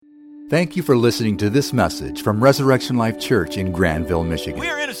Thank you for listening to this message from Resurrection Life Church in Granville, Michigan. We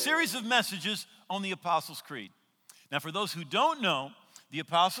are in a series of messages on the Apostles' Creed. Now, for those who don't know, the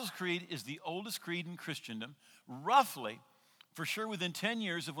Apostles' Creed is the oldest creed in Christendom. Roughly, for sure within 10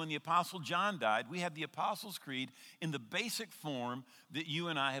 years of when the Apostle John died, we have the Apostles' Creed in the basic form that you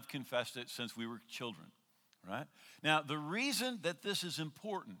and I have confessed it since we were children, right? Now, the reason that this is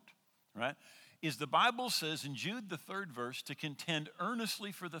important, right, is the Bible says in Jude, the 3rd verse, to contend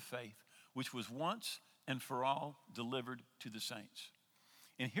earnestly for the faith which was once and for all delivered to the saints.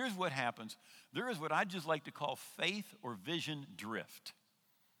 And here's what happens. There is what I just like to call faith or vision drift,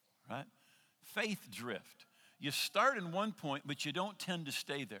 right? Faith drift. You start in one point, but you don't tend to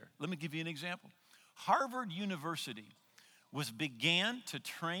stay there. Let me give you an example. Harvard University began to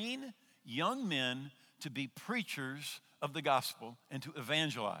train young men to be preachers of the gospel and to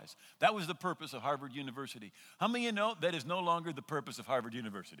evangelize. That was the purpose of Harvard University. How many of you know that is no longer the purpose of Harvard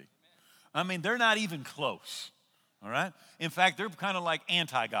University? I mean, they're not even close, all right? In fact, they're kind of like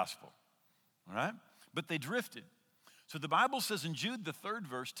anti-gospel, all right? But they drifted. So the Bible says in Jude, the 3rd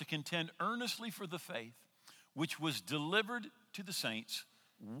verse, to contend earnestly for the faith which was delivered to the saints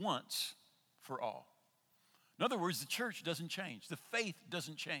once for all. In other words, the church doesn't change. The faith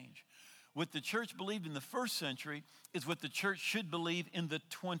doesn't change. What the church believed in the 1st century is what the church should believe in the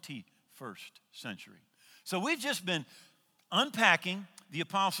 21st century. So we've just been unpacking the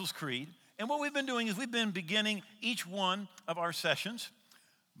Apostles' Creed. And what we've been doing is we've been beginning each one of our sessions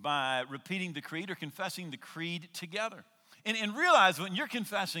by repeating the creed or confessing the creed together. And realize when you're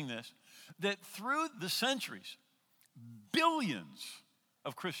confessing this, that through the centuries, billions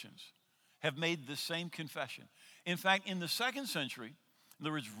of Christians have made the same confession. In fact, in the 2nd century, in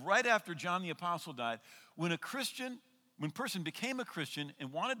other words, right after John the Apostle died, when a person became a Christian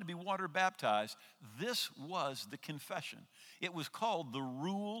and wanted to be water baptized, this was the confession. It was called the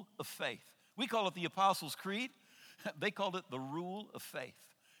rule of faith. We call it the Apostles' Creed. They called it the rule of faith.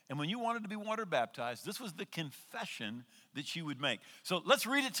 And when you wanted to be water baptized, this was the confession that you would make. So let's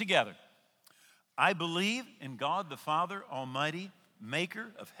read it together. I believe in God the Father Almighty,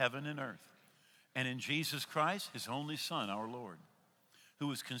 maker of heaven and earth, and in Jesus Christ, his only Son, our Lord, who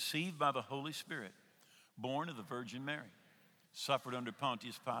was conceived by the Holy Spirit, born of the Virgin Mary, suffered under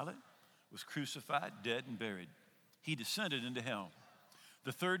Pontius Pilate, was crucified, dead, and buried. He descended into hell.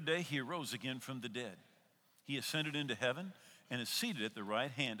 The 3rd day he arose again from the dead. He ascended into heaven and is seated at the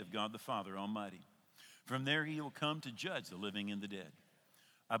right hand of God the Father Almighty. From there he will come to judge the living and the dead.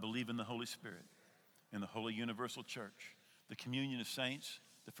 I believe in the Holy Spirit, in the holy universal church, the communion of saints,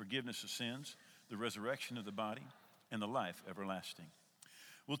 the forgiveness of sins, the resurrection of the body, and the life everlasting.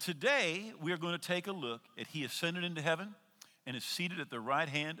 Well, today we are going to take a look at he ascended into heaven and is seated at the right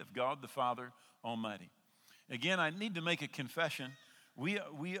hand of God the Father Almighty. Again, I need to make a confession. We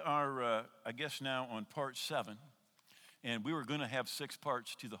are, I guess now on part 7, and we were going to have 6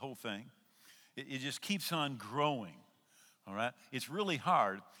 parts to the whole thing. It just keeps on growing, all right? It's really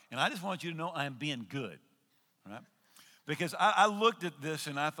hard, and I just want you to know I'm being good, all right? Because I looked at this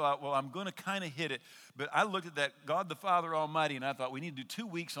and I thought, well, I'm going to kind of hit it, but I looked at that God the Father Almighty, and I thought we need to do 2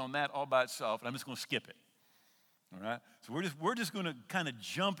 weeks on that all by itself, and I'm just going to skip it, all right? So we're just going to kind of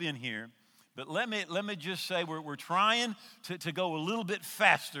jump in here. But let me just say we're trying to go a little bit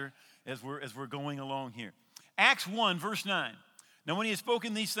faster as we're going along here. Acts 1, verse 9. Now when he had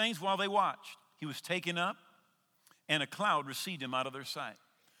spoken these things while they watched, he was taken up, and a cloud received him out of their sight.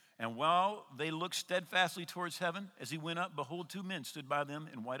 And while they looked steadfastly towards heaven, as he went up, behold, 2 men stood by them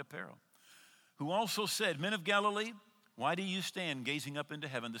in white apparel, who also said, Men of Galilee, why do you stand gazing up into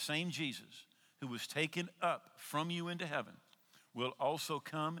heaven? The same Jesus who was taken up from you into heaven will also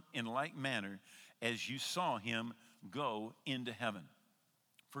come in like manner as you saw him go into heaven.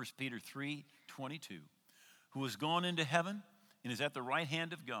 1 Peter 3:22, who has gone into heaven and is at the right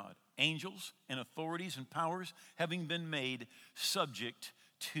hand of God, angels and authorities and powers having been made subject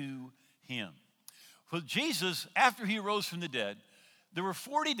to him. Well, Jesus, after he rose from the dead, there were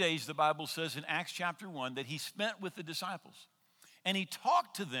 40 days, the Bible says in Acts chapter 1, that he spent with the disciples. And he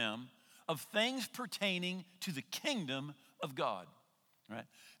talked to them of things pertaining to the kingdom of God, right?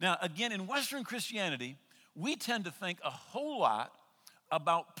 Now, again, in Western Christianity, we tend to think a whole lot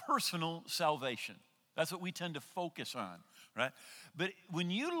about personal salvation. That's what we tend to focus on, right? But when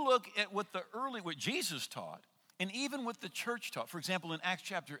you look at what Jesus taught, and even what the church taught, for example, in Acts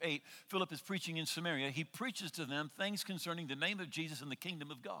chapter 8, Philip is preaching in Samaria. He preaches to them things concerning the name of Jesus and the kingdom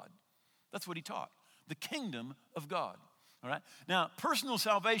of God. That's what he taught, the kingdom of God, all right? Now, personal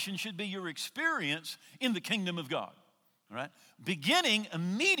salvation should be your experience in the kingdom of God. All right? Beginning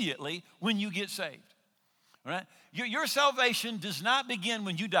immediately when you get saved. All right? Your salvation does not begin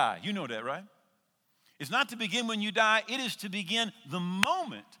when you die. You know that, right? It's not to begin when you die. It is to begin the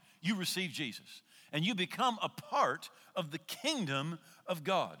moment you receive Jesus and you become a part of the kingdom of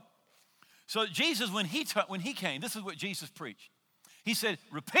God. So Jesus, when he came, this is what Jesus preached. He said,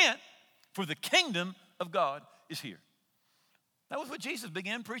 repent, for the kingdom of God is here. That was what Jesus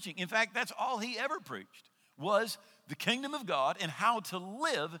began preaching. In fact, that's all he ever preached, was the kingdom of God and how to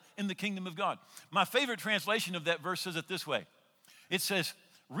live in the kingdom of God. My favorite translation of that verse says it this way. It says,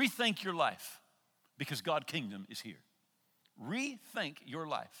 rethink your life because God's kingdom is here. Rethink your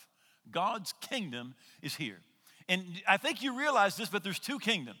life. God's kingdom is here. And I think you realize this, but there's two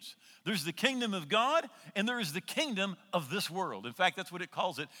kingdoms. There's the kingdom of God and there is the kingdom of this world. In fact, that's what it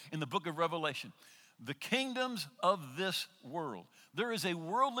calls it in the book of Revelation. The kingdoms of this world. There is a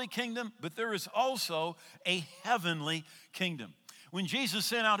worldly kingdom, but there is also a heavenly kingdom. When Jesus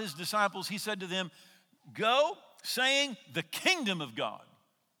sent out his disciples, he said to them, go, saying, the kingdom of God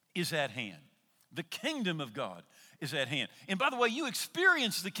is at hand. The kingdom of God is at hand. And by the way, you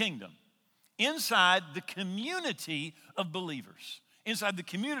experience the kingdom inside the community of believers, inside the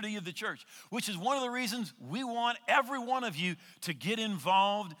community of the church, which is one of the reasons we want every one of you to get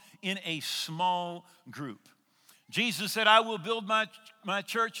involved in a small group. Jesus said, I will build my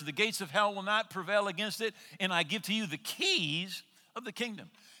church. The gates of hell will not prevail against it. And I give to you the keys of the kingdom.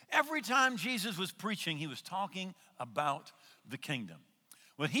 Every time Jesus was preaching, he was talking about the kingdom.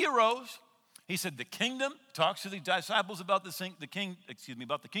 When he arose, he said, the kingdom, talks to the disciples about the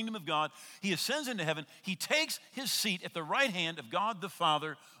kingdom of God. He ascends into heaven. He takes his seat at the right hand of God the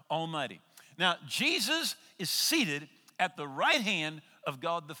Father Almighty. Now, Jesus is seated at the right hand of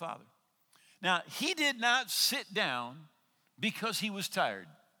God the Father. Now, he did not sit down because he was tired.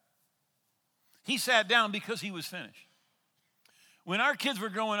 He sat down because he was finished. When our kids were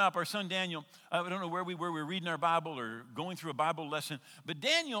growing up, our son Daniel, I don't know where we were reading our Bible or going through a Bible lesson, but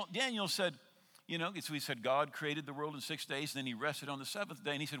Daniel said, so he said, God created the world in 6 days, and then he rested on the seventh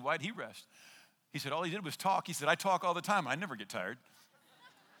day. And he said, why'd he rest? He said, all he did was talk. He said, I talk all the time. I never get tired.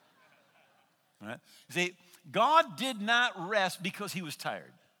 Right? See, God did not rest because he was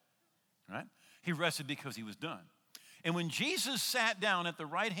tired. Right? He rested because he was done. And when Jesus sat down at the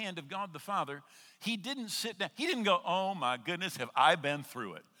right hand of God the Father, he didn't sit down. He didn't go, oh my goodness, have I been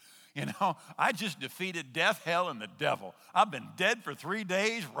through it? I just defeated death, hell, and the devil. I've been dead for 3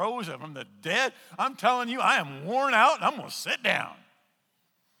 days, rose from the dead. I'm telling you, I am worn out, and I'm going to sit down.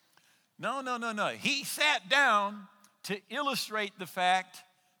 No. He sat down to illustrate the fact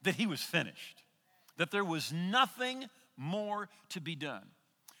that he was finished, that there was nothing more to be done.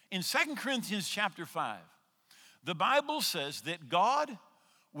 In 2 Corinthians chapter 5, the Bible says that God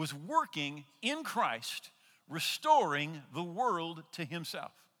was working in Christ, restoring the world to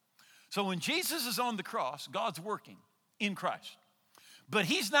himself. So when Jesus is on the cross, God's working in Christ. But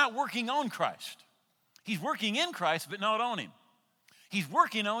he's not working on Christ. He's working in Christ, but not on him. He's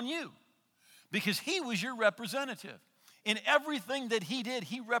working on you because he was your representative. In everything that he did,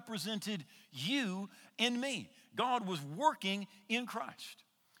 he represented you and me. God was working in Christ,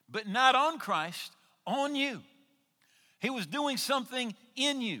 but not on Christ, on you. He was doing something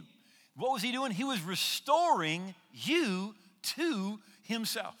in you. What was he doing? He was restoring you to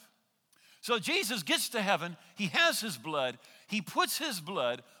himself. So Jesus gets to heaven, he has his blood, he puts his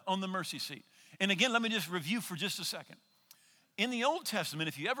blood on the mercy seat. And again, let me just review for just a second. In the Old Testament,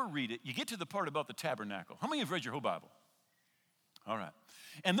 if you ever read it, you get to the part about the tabernacle. How many have read your whole Bible? All right.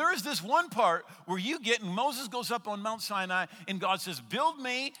 And there is this one part where and Moses goes up on Mount Sinai, and God says, build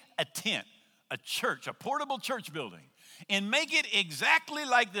me a tent, a church, a portable church building. And make it exactly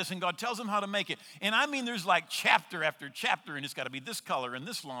like this. And God tells him how to make it. And I mean, there's like chapter after chapter, and it's got to be this color and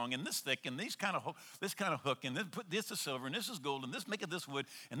this long and this thick and this kind of hook, and then put this is silver and this is gold and this make it this wood,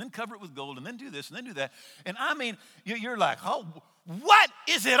 and then cover it with gold and then do this and then do that. And I mean, you're like, oh, what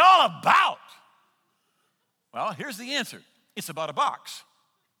is it all about? Well, here's the answer. It's about a box.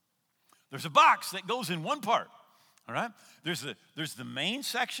 There's a box that goes in one part. All right? There's the main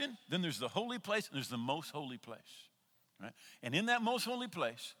section, then there's the holy place, and there's the most holy place. Right? And in that most holy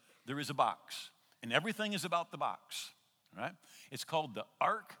place, there is a box. And everything is about the box. Right? It's called the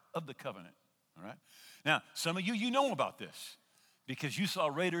Ark of the Covenant. All right? Now, some of you know about this because you saw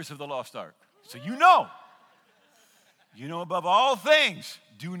Raiders of the Lost Ark. So you know. You know above all things,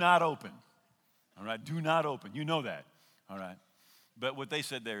 do not open. All right? Do not open. You know that. All right? But what they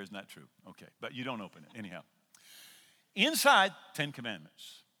said there is not true. Okay. But you don't open it. Anyhow. Inside, 10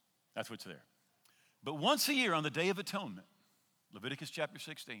 Commandments. That's what's there. But once a year on the Day of Atonement, Leviticus chapter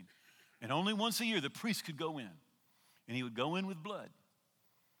 16, and only once a year the priest could go in, and he would go in with blood.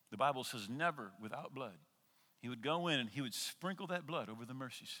 The Bible says never without blood. he would go in and he would sprinkle that blood over the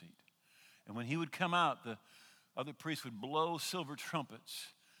mercy seat. And when he would come out, the other priests would blow silver trumpets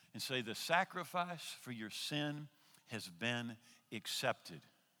and say, the sacrifice for your sin has been accepted.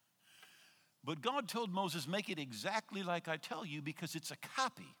 But God told Moses, make it exactly like I tell you, because it's a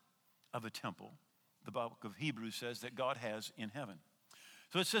copy of a temple, the book of Hebrews says, that God has in heaven.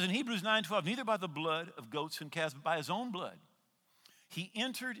 So it says in Hebrews 9:12, neither by the blood of goats and calves, but by his own blood, he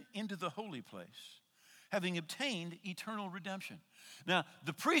entered into the holy place, having obtained eternal redemption. Now,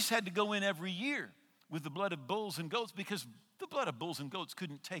 the priests had to go in every year with the blood of bulls and goats, because the blood of bulls and goats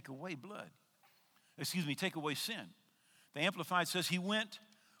couldn't take away take away sin. The Amplified says he went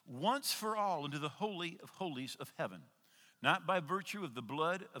once for all into the holy of holies of heaven, not by virtue of the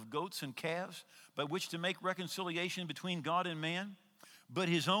blood of goats and calves, by which to make reconciliation between God and man, but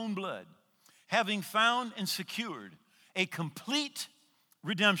his own blood, having found and secured a complete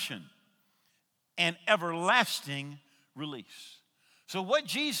redemption and everlasting release. So what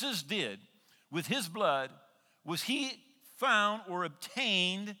Jesus did with his blood was he found or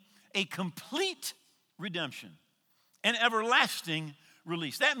obtained a complete redemption and everlasting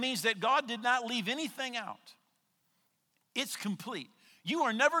release. That means that God did not leave anything out. It's complete. You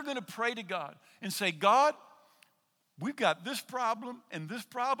are never going to pray to God and say, God, we've got this problem,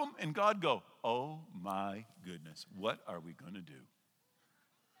 and God go, oh my goodness, what are we going to do?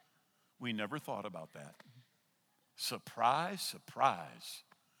 We never thought about that. Surprise, surprise.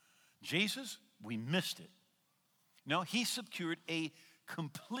 Jesus, we missed it. No, he secured a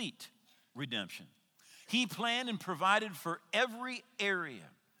complete redemption. He planned and provided for every area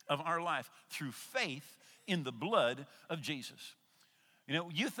of our life through faith in the blood of Jesus. You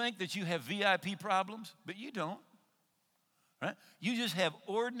know, you think that you have VIP problems, but you don't, right? You just have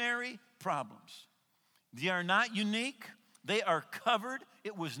ordinary problems. They are not unique. They are covered.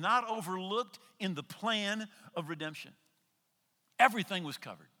 It was not overlooked in the plan of redemption. Everything was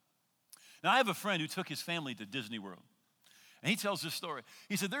covered. Now, I have a friend who took his family to Disney World. And he tells this story.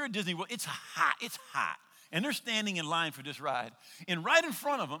 He said, they're at Disney World. It's hot. And they're standing in line for this ride. And right in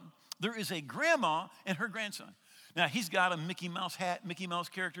front of them, there is a grandma and her grandson. Now, he's got a Mickey Mouse hat, Mickey Mouse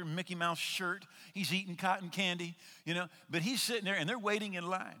character, Mickey Mouse shirt. He's eating cotton candy, But he's sitting there, and they're waiting in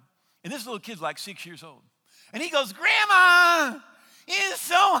line. And this little kid's like 6 years old. And he goes, Grandma, it's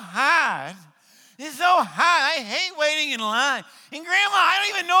so hot. It's so hot. I hate waiting in line. And Grandma, I don't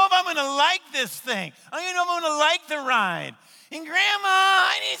even know if I'm going to like this thing. I don't even know if I'm going to like the ride. And Grandma,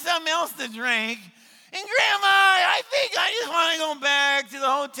 I need something else to drink. And Grandma, I think I just want to go back to the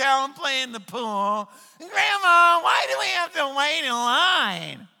hotel and play in the pool. And Grandma, why do we have to wait in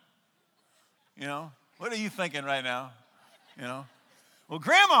line? What are you thinking right now? Well,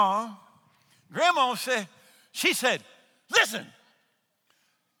 Grandma said, listen.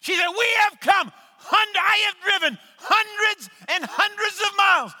 She said, we have come. I have driven hundreds and hundreds of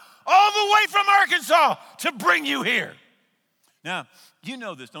miles all the way from Arkansas to bring you here. Now, you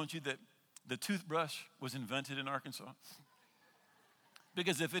know this, don't you, that the toothbrush was invented in Arkansas?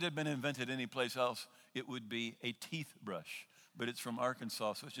 Because if it had been invented anyplace else, it would be a teeth brush. But it's from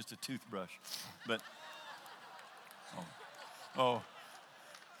Arkansas, so it's just a toothbrush. But,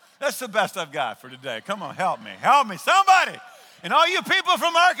 that's the best I've got for today. Come on, help me, somebody. And all you people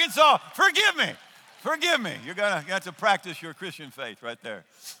from Arkansas, forgive me. You're gonna have to practice your Christian faith right there.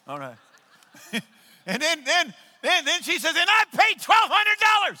 All right. And then she says, and I paid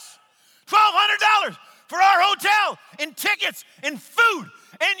 $1,200 for our hotel and tickets and food,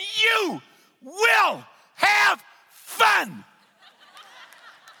 and you will have fun.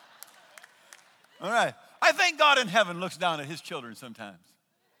 All right. I think God in heaven looks down at his children sometimes.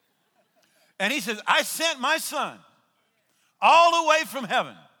 And he says, I sent my son all the way from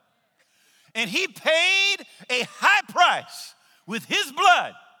heaven. And he paid a high price with his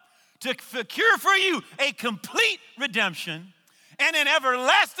blood to secure for you a complete redemption and an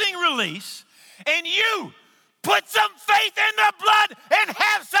everlasting release. And you put some faith in the blood and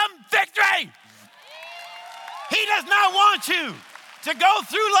have some victory. He does not want you to go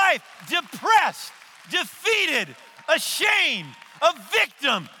through life depressed, defeated, ashamed, a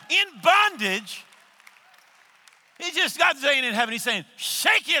victim, in bondage. He's just God saying in heaven, he's saying,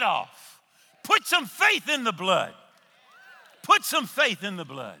 shake it off. Put some faith in the blood. Put some faith in the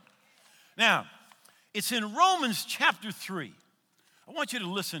blood. Now, it's in Romans chapter 3. I want you to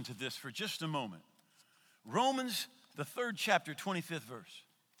listen to this for just a moment. Romans, the 3rd chapter, 25th verse.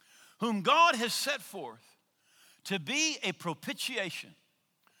 Whom God has set forth to be a propitiation,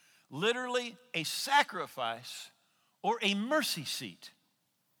 literally a sacrifice or a mercy seat.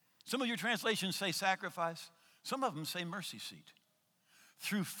 Some of your translations say sacrifice. Some of them say mercy seat.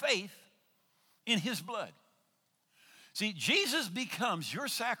 Through faith in his blood. See, Jesus becomes your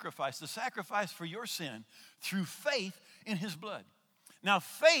sacrifice, the sacrifice for your sin, through faith in his blood. Now,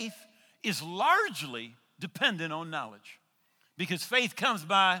 faith is largely dependent on knowledge because faith comes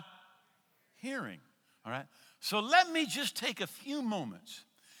by hearing, all right? So let me just take a few moments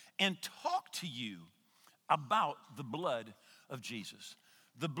and talk to you about the blood of Jesus,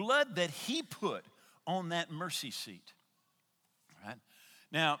 the blood that he put on that mercy seat, all right?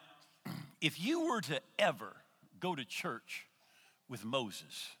 Now, if you were to ever go to church with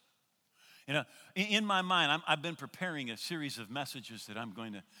Moses, you know, in my mind, I've been preparing a series of messages that I'm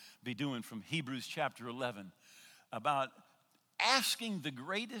going to be doing from Hebrews chapter 11 about asking the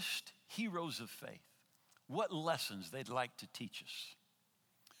greatest heroes of faith what lessons they'd like to teach us.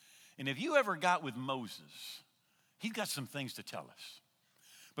 And if you ever got with Moses, he's got some things to tell us.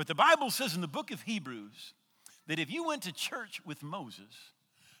 But the Bible says in the book of Hebrews that if you went to church with Moses,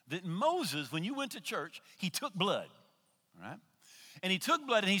 that Moses, when you went to church, he took blood, right? And he took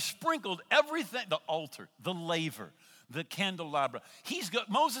blood and he sprinkled everything, the altar, the laver, the candelabra.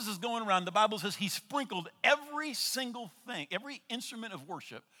 Moses is going around, the Bible says he sprinkled every single thing, every instrument of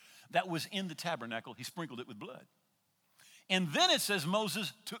worship that was in the tabernacle, he sprinkled it with blood. And then it says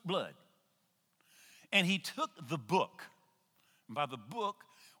Moses took blood. And he took the book. And by the book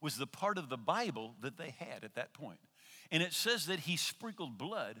was the part of the Bible that they had at that point. And it says that he sprinkled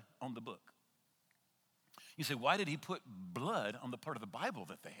blood on the book. You say, why did he put blood on the part of the Bible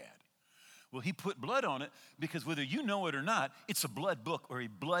that they had? Well, he put blood on it because whether you know it or not, it's a blood book or a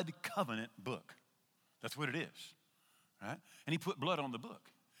blood covenant book. That's what it is, right? And he put blood on the book.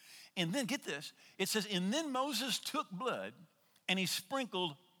 And then get this, it says, and then Moses took blood and he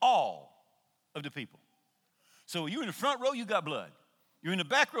sprinkled all of the people. So you're in the front row, you got blood. You're in the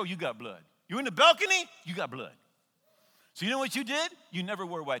back row, you got blood. You're in the balcony, you got blood. So you know what you did? You never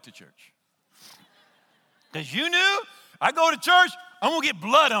wore white to church. Because you knew, I go to church, I'm going to get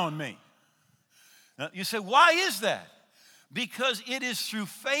blood on me. Now, you say, why is that? Because it is through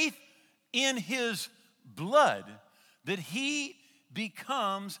faith in his blood that he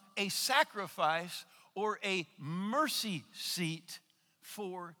becomes a sacrifice or a mercy seat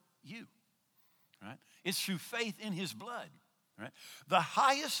for you. Right? It's through faith in his blood. Right? The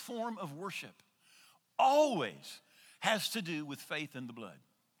highest form of worship always has to do with faith in the blood.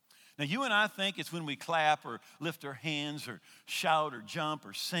 Now, you and I think it's when we clap or lift our hands or shout or jump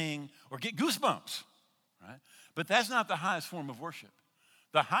or sing or get goosebumps, right? But that's not the highest form of worship.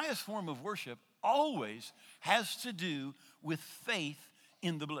 The highest form of worship always has to do with faith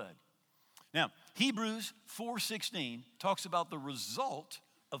in the blood. Now, Hebrews 4:16 talks about the result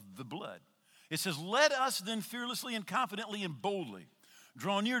of the blood. It says, let us then fearlessly and confidently and boldly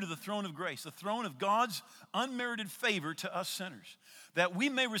draw near to the throne of grace, the throne of God's unmerited favor to us sinners, that we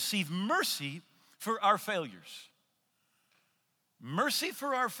may receive mercy for our failures. Mercy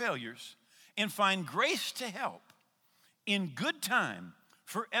for our failures and find grace to help in good time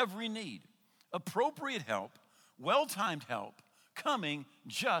for every need. Appropriate help, well-timed help, coming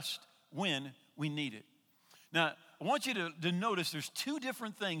just when we need it. Now, I want you to notice there's two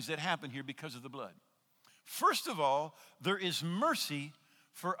different things that happen here because of the blood. First of all, there is mercy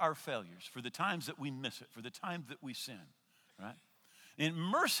for our failures, for the times that we miss it, for the times that we sin, right? And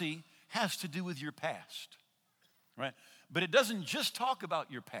mercy has to do with your past, right? But it doesn't just talk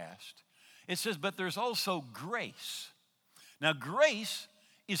about your past. It says, but there's also grace. Now, grace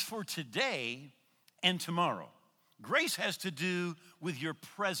is for today and tomorrow. Grace has to do with your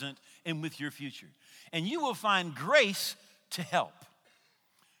present and with your future. And you will find grace to help.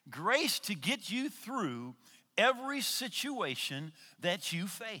 Grace to get you through every situation that you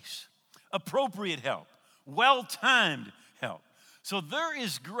face. Appropriate help, well-timed help. So there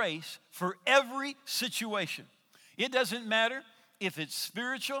is grace for every situation. It doesn't matter if it's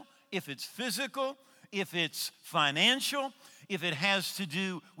spiritual, if it's physical, if it's financial, if it has to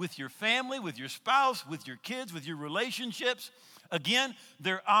do with your family, with your spouse, with your kids, with your relationships. Again,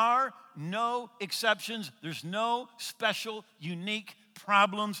 there are no exceptions. There's no special, unique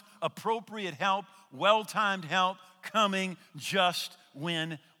problems. Appropriate help, well-timed help, coming just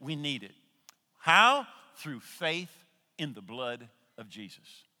when we need it. How? Through faith in the blood of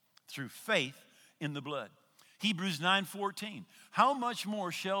Jesus. Through faith in the blood. Hebrews 9:14. How much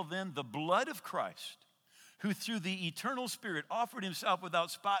more shall then the blood of Christ, who through the eternal Spirit offered himself without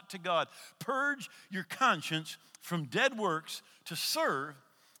spot to God, purge your conscience from dead works to serve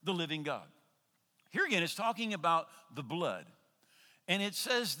the living God? Here again, it's talking about the blood. And it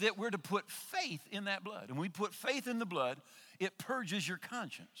says that we're to put faith in that blood. And when we put faith in the blood, it purges your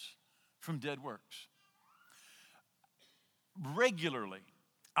conscience from dead works. Regularly,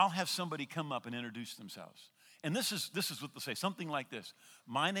 I'll have somebody come up and introduce themselves. And this is what they'll say, something like this.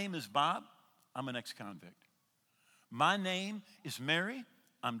 My name is Bob, I'm an ex-convict. My name is Mary,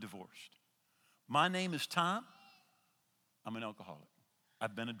 I'm divorced. My name is Tom, I'm an alcoholic.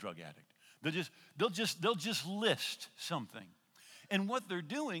 I've been a drug addict. They'll just list something. And what they're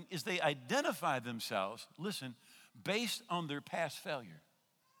doing is they identify themselves, listen, based on their past failure.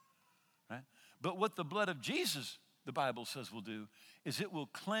 Right? But what the blood of Jesus, the Bible says, will do is it will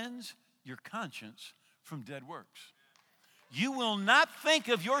cleanse your conscience from dead works. You will not think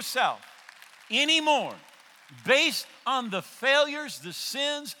of yourself anymore based on the failures, the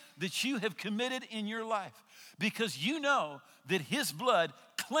sins that you have committed in your life, because you know that his blood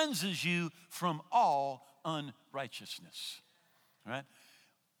cleanses you from all unrighteousness. Right?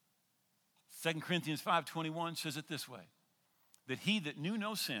 2 Corinthians 5:21 says it this way, that he that knew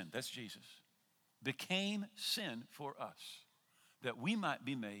no sin, that's Jesus, became sin for us, that we might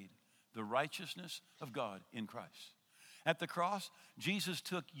be made the righteousness of God in Christ. At the cross, Jesus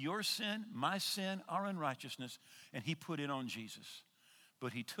took your sin, my sin, our unrighteousness, and he put it on Jesus.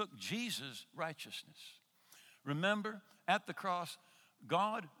 But he took Jesus' righteousness. Remember, at the cross,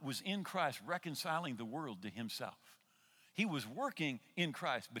 God was in Christ reconciling the world to himself. He was working in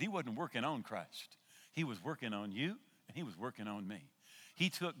Christ, but he wasn't working on Christ. He was working on you, and he was working on me. He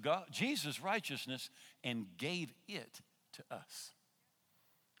took Jesus' righteousness and gave it to us.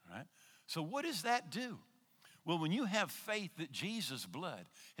 All right? So what does that do? Well, when you have faith that Jesus' blood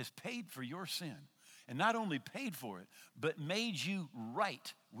has paid for your sin, and not only paid for it, but made you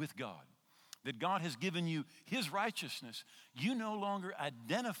right with God, that God has given you his righteousness, you no longer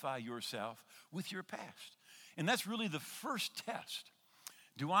identify yourself with your past. And that's really the first test.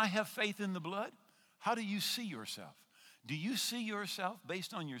 Do I have faith in the blood? How do you see yourself? Do you see yourself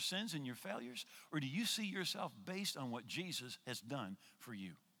based on your sins and your failures, or do you see yourself based on what Jesus has done for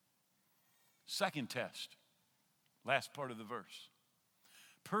you? Second test, last part of the verse.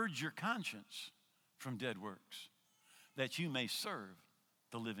 Purge your conscience from dead works, that you may serve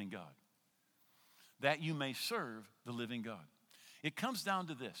the living God. That you may serve the living God. It comes down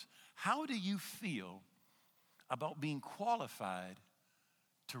to this. How do you feel about being qualified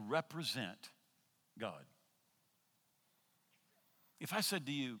to represent God? If I said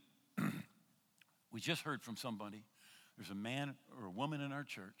to you, we just heard from somebody, there's a man or a woman in our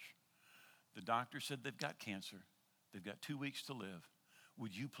church, the doctor said they've got cancer, they've got 2 weeks to live,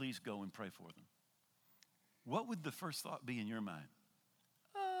 would you please go and pray for them? What would the first thought be in your mind?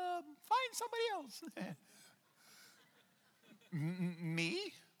 Find somebody else. Me?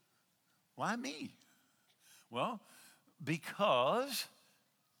 Why me? Well, because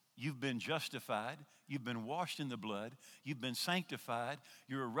you've been justified, you've been washed in the blood, you've been sanctified,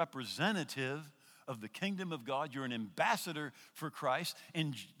 you're a representative of the kingdom of God, you're an ambassador for Christ,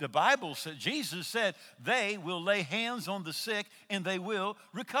 and the Bible said, Jesus said, they will lay hands on the sick and they will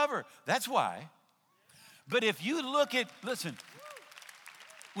recover. That's why. But if you look at, listen,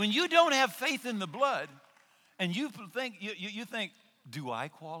 when you don't have faith in the blood and you think, do I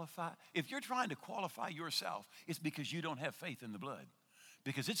qualify? If you're trying to qualify yourself, it's because you don't have faith in the blood.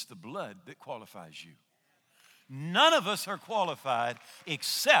 Because it's the blood that qualifies you. None of us are qualified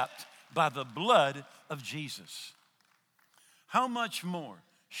except by the blood of Jesus. How much more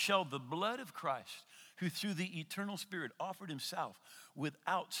shall the blood of Christ, who through the eternal Spirit offered himself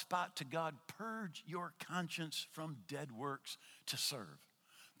without spot to God, purge your conscience from dead works to serve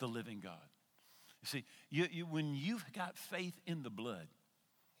the living God? You see, when you've got faith in the blood,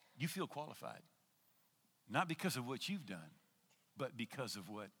 you feel qualified. Not because of what you've done, but because of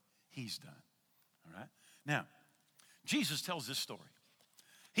what he's done. All right? Now, Jesus tells this story.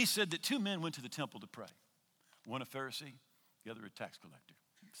 He said that two men went to the temple to pray. One a Pharisee, the other a tax collector,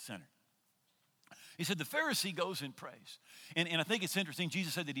 sinner. He said the Pharisee goes and prays. And I think it's interesting,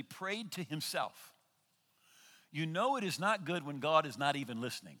 Jesus said that he prayed to himself. You know it is not good when God is not even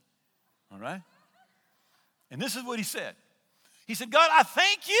listening. All right? And this is what he said. He said, God, I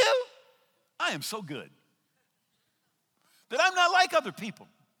thank you. I am so good that I'm not like other people.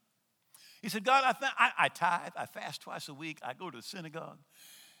 He said, God, I tithe, I fast twice a week, I go to the synagogue,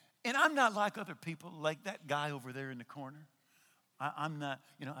 and I'm not like other people, like that guy over there in the corner. I'm not,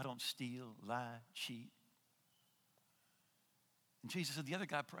 I don't steal, lie, cheat. And Jesus said, the other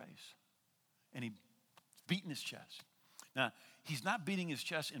guy prays, and he's beating his chest. Now, he's not beating his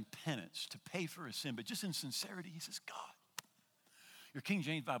chest in penance to pay for his sin, but just in sincerity, he says, God. Your King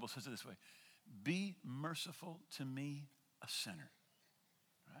James Bible says it this way, be merciful to me, a sinner.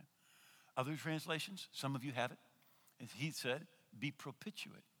 Right? Other translations, some of you have it, and he said, be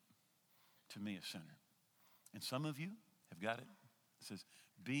propitiate to me, a sinner. And some of you have got it. It says,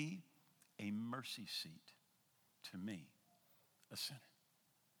 be a mercy seat to me, a sinner.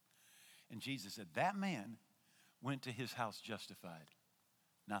 And Jesus said, that man went to his house justified,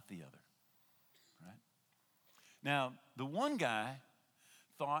 not the other. Right? Now, the one guy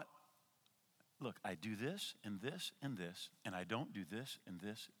thought, look, I do this and this and this, and I don't do this and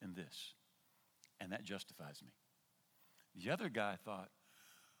this and this, and that justifies me. The other guy thought,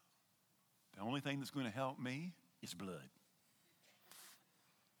 the only thing that's going to help me is blood.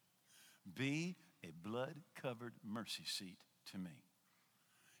 Be a blood-covered mercy seat to me.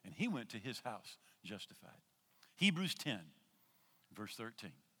 And he went to his house justified. Hebrews 10, verse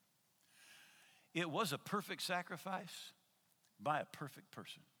 13. It was a perfect sacrifice by a perfect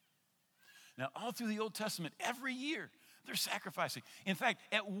person. Now, all through the Old Testament, every year, they're sacrificing. In fact,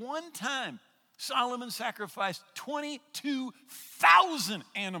 at one time, Solomon sacrificed 22,000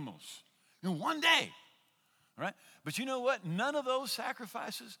 animals in one day. All right? But you know what? None of those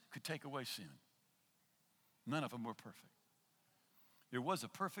sacrifices could take away sin. None of them were perfect. There was a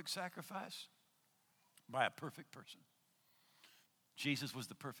perfect sacrifice by a perfect person. Jesus was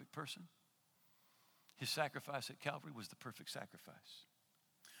the perfect person. His sacrifice at Calvary was the perfect sacrifice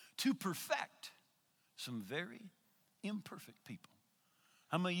to perfect some very imperfect people.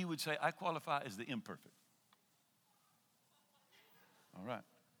 How many of you would say, I qualify as the imperfect? All right.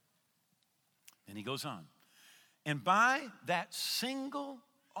 And he goes on. And by that single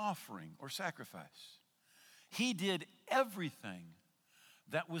offering or sacrifice, he did everything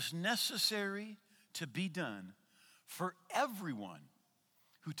that was necessary to be done for everyone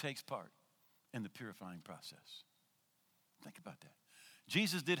who takes part in the purifying process. Think about that.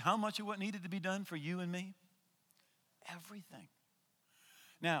 Jesus did how much of what needed to be done for you and me? Everything.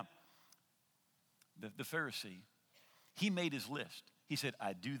 Now, the Pharisee, he made his list. He said,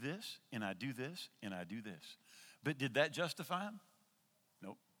 I do this, and I do this, and I do this. But did that justify him?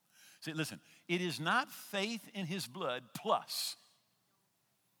 Nope. See, listen, it is not faith in his blood plus.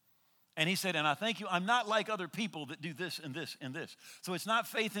 And he said, and I thank you, I'm not like other people that do this and this and this. So it's not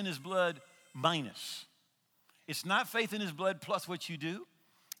faith in his blood minus. It's not faith in his blood plus what you do.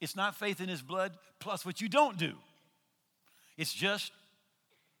 It's not faith in his blood plus what you don't do. It's just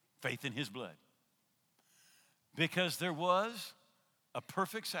faith in his blood. Because there was a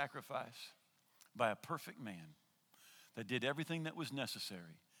perfect sacrifice by a perfect man that did everything that was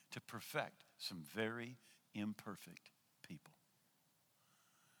necessary to perfect some very imperfect people.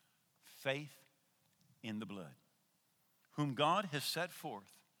 Faith in the blood, whom God has set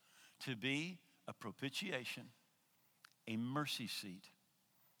forth to be a propitiation, a mercy seat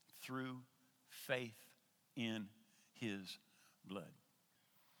through faith in his blood.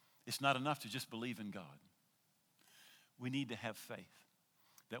 It's not enough to just believe in God. We need to have faith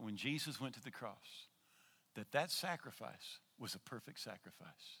that when Jesus went to the cross, that sacrifice was a perfect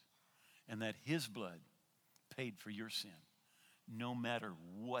sacrifice and that his blood paid for your sin, no matter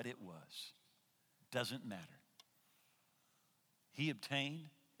what it was. Doesn't matter. He obtained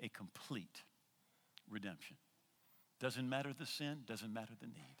a complete redemption. Doesn't matter the sin, doesn't matter the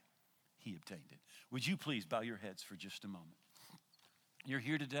need. He obtained it. Would you please bow your heads for just a moment? You're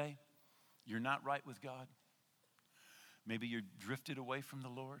here today. You're not right with God. Maybe you're drifted away from the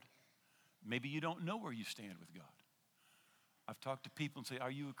Lord. Maybe you don't know where you stand with God. I've talked to people and say,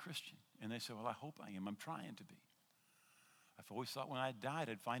 are you a Christian? And they say, well, I hope I am. I'm trying to be. I've always thought when I died,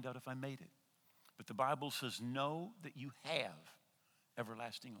 I'd find out if I made it. But the Bible says, know that you have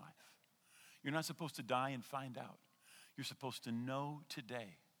everlasting life. You're not supposed to die and find out. You're supposed to know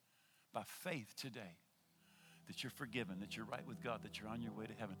today, by faith today, that you're forgiven, that you're right with God, that you're on your way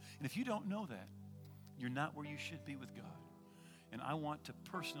to heaven. And if you don't know that, you're not where you should be with God. And I want to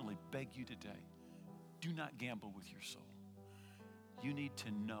personally beg you today, do not gamble with your soul. You need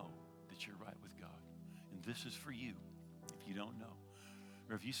to know that you're right with God. And this is for you if you don't know.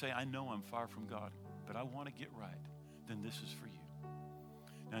 Or if you say, I know I'm far from God, but I want to get right, then this is for you.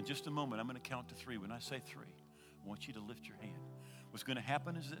 Now, in just a moment, I'm going to count to 3. When I say 3, I want you to lift your hand. What's going to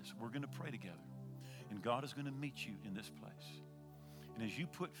happen is this. We're going to pray together. And God is going to meet you in this place. And as you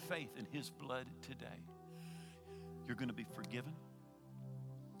put faith in his blood today, you're going to be forgiven.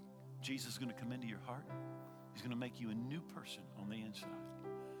 Jesus is going to come into your heart. He's going to make you a new person on the inside.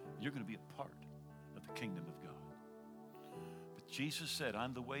 You're going to be a part of the kingdom of God. But Jesus said,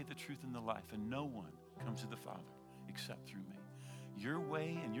 I'm the way, the truth, and the life, and no one comes to the Father except through me. Your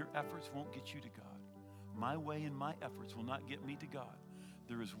way and your efforts won't get you to God. My way and my efforts will not get me to God.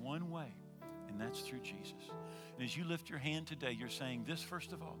 There is one way, and that's through Jesus. And as you lift your hand today, you're saying this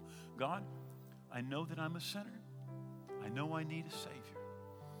first of all. God, I know that I'm a sinner. I know I need a Savior.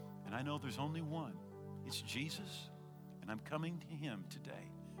 And I know there's only one. It's Jesus. And I'm coming to him today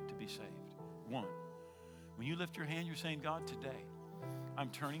to be saved. One. When you lift your hand, you're saying, God, today, I'm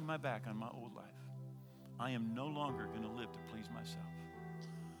turning my back on my old life. I am no longer going to live to please myself.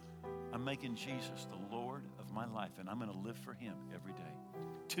 I'm making Jesus the Lord of my life, and I'm going to live for him every day.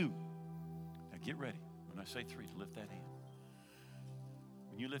 2, now get ready when I say 3 to lift that hand.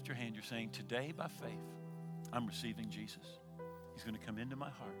 When you lift your hand, you're saying, today by faith, I'm receiving Jesus. He's going to come into my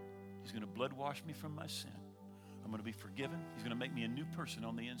heart. He's going to blood wash me from my sin. I'm going to be forgiven. He's going to make me a new person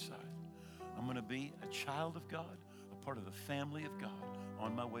on the inside. I'm going to be a child of God, a part of the family of God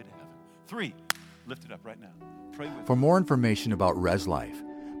on my way to heaven. 3, lift it up right now. Pray with me. For more information about Res Life,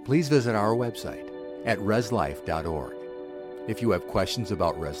 please visit our website at reslife.org. If you have questions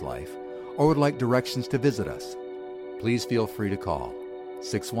about Res Life or would like directions to visit us, please feel free to call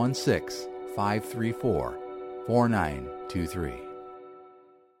 616-534-4923.